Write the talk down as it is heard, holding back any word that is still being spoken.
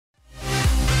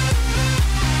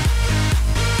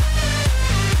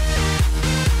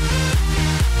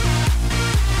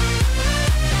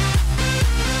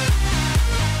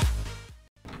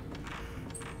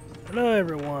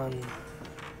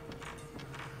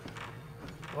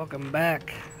Welcome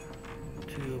back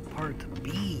to part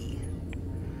B.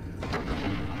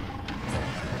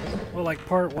 Well, like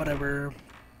part whatever,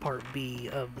 part B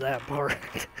of that part.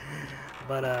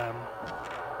 But,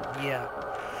 yeah.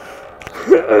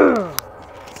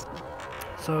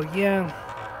 So, yeah,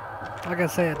 like I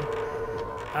said,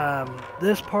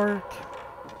 this part,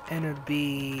 and it'd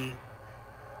be,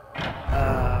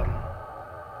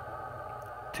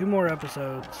 2 more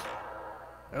episodes.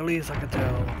 At least I could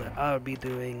tell that I would be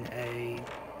doing a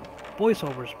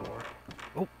voiceovers for.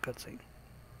 Oh, cutscene.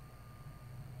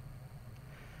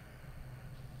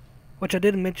 Which I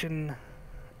didn't mention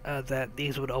that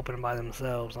these would open by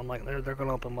themselves. I'm like, they're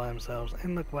gonna open by themselves,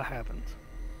 and look what happens.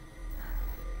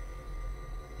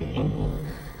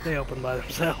 They open by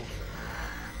themselves.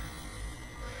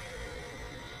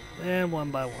 And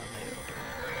one by one they open.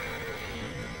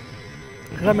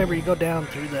 Because I remember you go down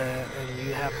through that, and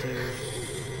you have to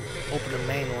open the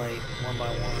main light one by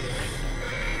one.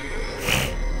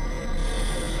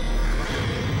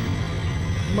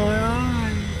 My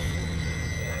eyes!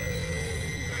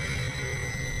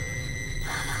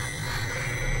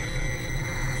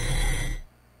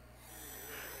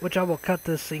 Which I will cut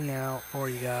this thing out for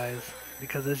you guys,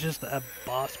 because it's just a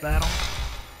boss battle.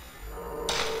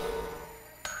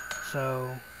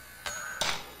 So,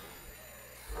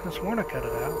 I just want to cut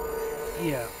it out.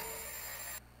 Yeah.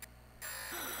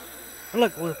 And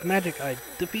look, with magic I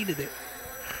defeated it.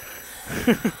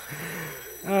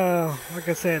 Like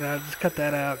I said, I just cut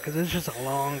that out, because it's just a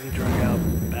long, drag out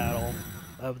battle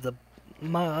of the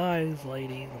My Eyes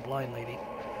lady, the blind lady.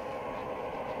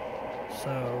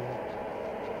 So,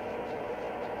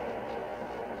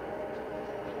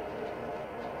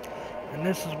 and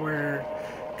this is where,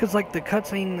 because like the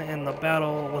cutscene and the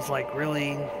battle was like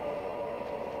really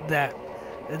that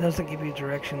it doesn't give you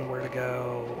direction where to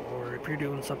go, or if you're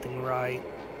doing something right.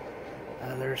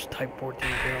 There's type 14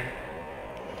 film.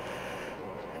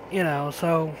 You know,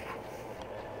 so,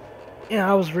 you know,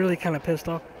 I was really kind of pissed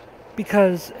off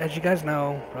because, as you guys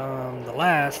know, the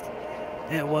last,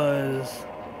 it was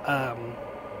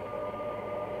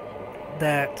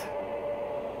that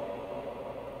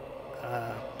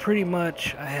pretty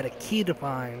much I had a key to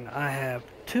find. I have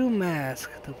 2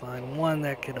 masks to find. One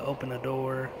that could open a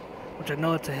door, which I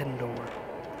know it's a hidden door.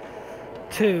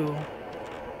 2,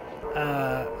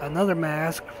 another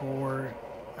mask for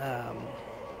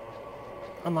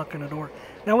unlocking a door.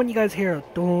 Now when you guys hear a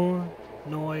door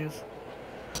noise,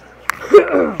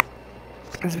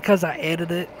 it's because I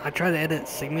edited it. I try to edit it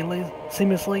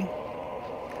seamlessly,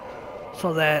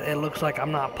 so that it looks like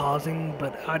I'm not pausing,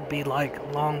 but I'd be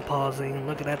like long pausing,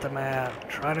 looking at the map,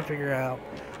 trying to figure out.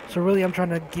 So really I'm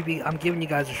giving you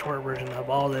guys a short version of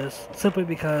all this, simply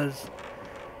because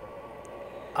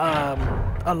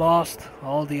I lost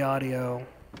all the audio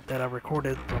that I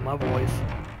recorded from my voice.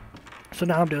 So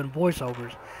now I'm doing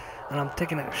voiceovers, and I'm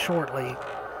taking it shortly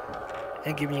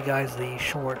and giving you guys the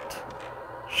short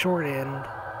end.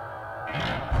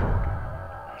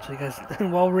 So you guys,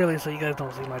 well really, so you guys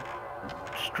don't see my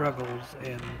struggles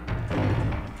and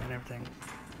everything.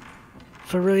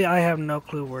 So really I have no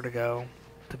clue where to go.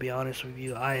 To be honest with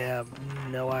you, I have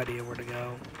no idea where to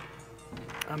go.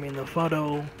 I mean, the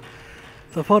photo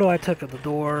I took of the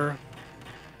door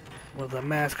where the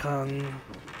mask hung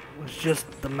was just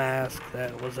the mask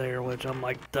that was there, which I'm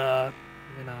like, duh,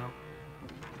 you know.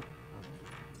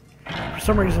 For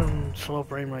some reason, slow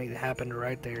frame rate happened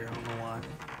right there. I don't know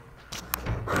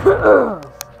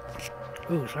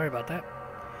why. Ooh, sorry about that.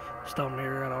 Stone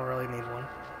mirror, I don't really need one.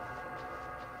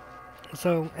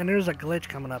 So, and there's a glitch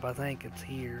coming up, I think it's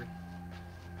here.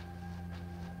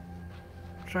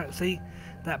 Try to see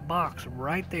that box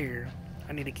right there.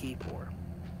 I need a key for.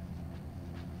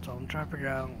 So I'm trying to figure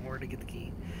out where to get the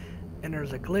key. And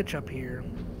there's a glitch up here.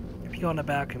 If you go on the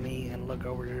balcony and look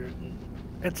over here,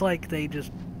 it's like they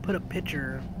just put a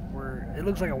picture where it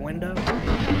looks like a window. But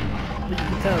you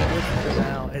can tell the glitch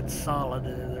now, it's solid.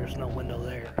 There's no window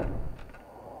there.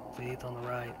 See, it's on the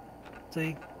right.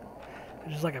 See?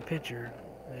 It's just like a picture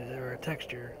or a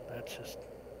texture that's just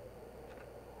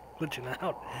glitching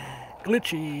out.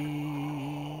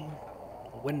 Glitchy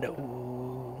window.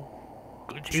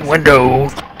 Glitchy window.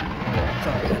 Sorry,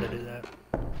 I had to do that.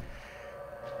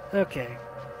 Okay.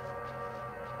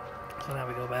 So now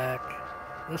we go back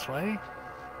this way.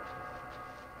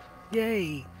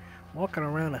 Yay! Walking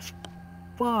around is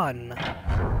fun.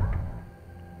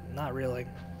 Not really.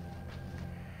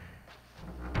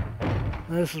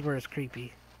 This is where it's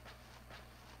creepy.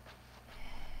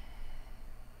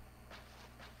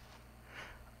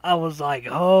 I was like,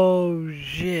 oh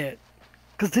shit.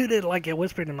 Cause dude, it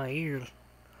whispered in my ears.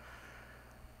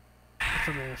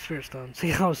 something in a spirit stone.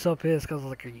 See, I was so pissed because I was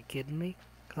like, are you kidding me?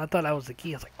 Because I thought that was the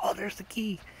key. I was like, oh, there's the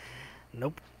key.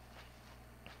 Nope.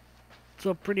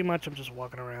 So pretty much I'm just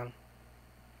walking around.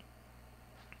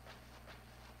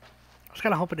 I was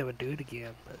kind of hoping it would do it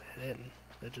again, but it didn't.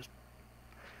 It just...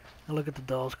 I look at the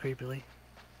dolls creepily.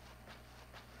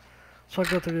 So I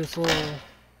go through this little...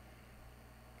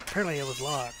 Apparently it was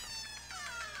locked.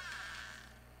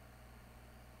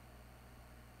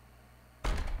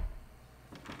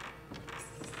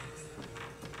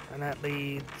 And that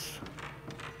leads...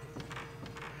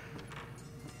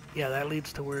 Yeah, that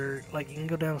leads to where, like, you can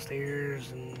go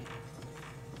downstairs and...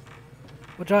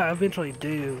 Which I eventually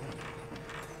do.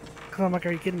 Cause I'm like,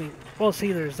 are you kidding me? Well,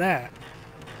 see, there's that.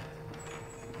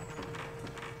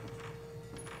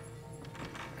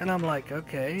 And I'm like,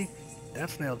 okay,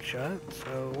 that's nailed shut,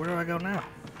 so where do I go now?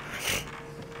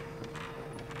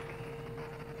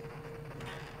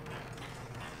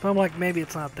 So I'm like, maybe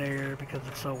it's not there because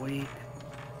it's so weak.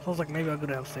 So I was like, maybe I'll go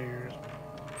downstairs.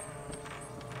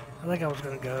 I think I was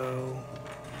gonna go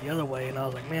the other way, and I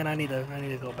was like, man, I need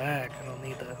to go back. I don't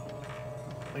need to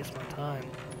waste my time.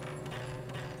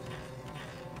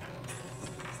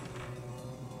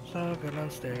 So go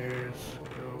downstairs,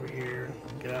 go over here,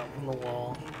 get out from the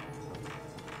wall.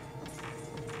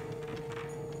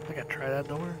 I gotta try that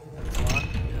door. It's locked.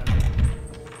 Yeah.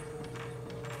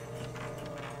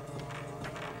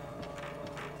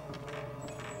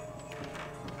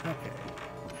 Okay.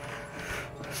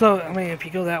 So I mean, if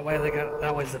you go that way,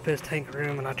 that way's the fish tank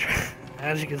room, and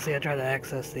as you can see, I tried to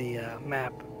access the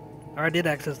map, or I did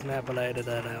access the map, but I edited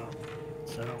that out.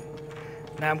 So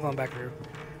now I'm going back through.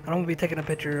 I don't want to be taking a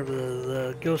picture of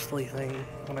the ghostly thing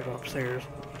when I go upstairs.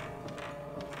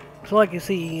 So like you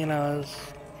see, you know, it's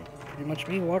pretty much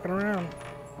me walking around.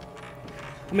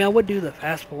 I mean, I would do the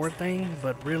fast forward thing,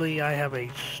 but really I have a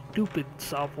stupid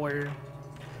software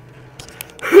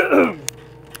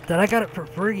that I got it for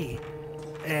free.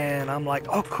 And I'm like,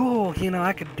 oh cool, you know,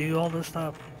 I could do all this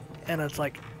stuff. And it's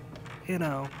like, you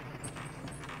know,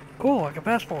 cool, I can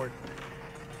fast forward.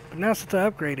 But now since I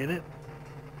upgraded it,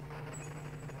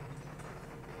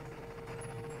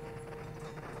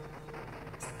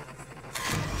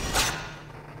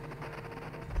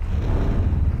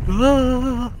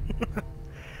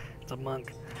 it's a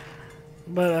monk.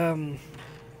 But,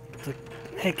 it's a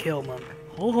hey kill monk.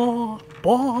 Oh,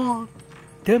 ball!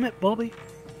 Damn it, Bobby!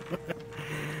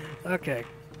 Okay.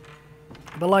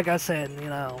 But like I said, you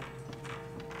know.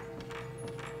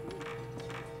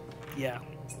 Yeah.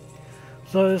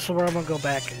 So this is where I'm gonna go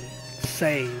back and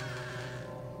save.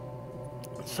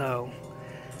 So.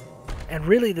 And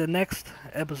really the next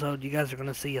episode you guys are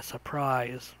gonna see a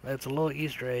surprise. It's a little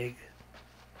Easter egg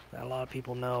that a lot of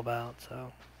people know about,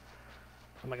 so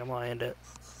I'm gonna end it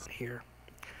here.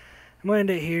 I'm gonna end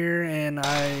it here, and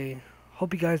I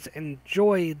hope you guys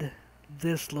enjoyed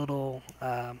this little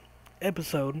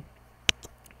episode,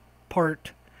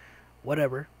 part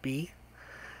whatever B.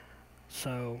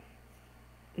 So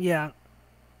yeah,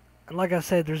 and like I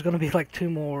said, there's gonna be like 2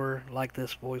 more like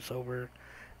this voiceover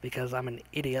because I'm an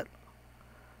idiot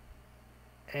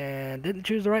and didn't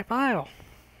choose the right file.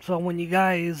 So when you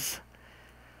guys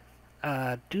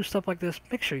do stuff like this,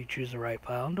 make sure you choose the right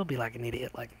file and don't be like an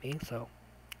idiot like me. So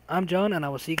I'm John, and I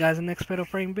will see you guys in the next Fatal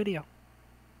Frame video.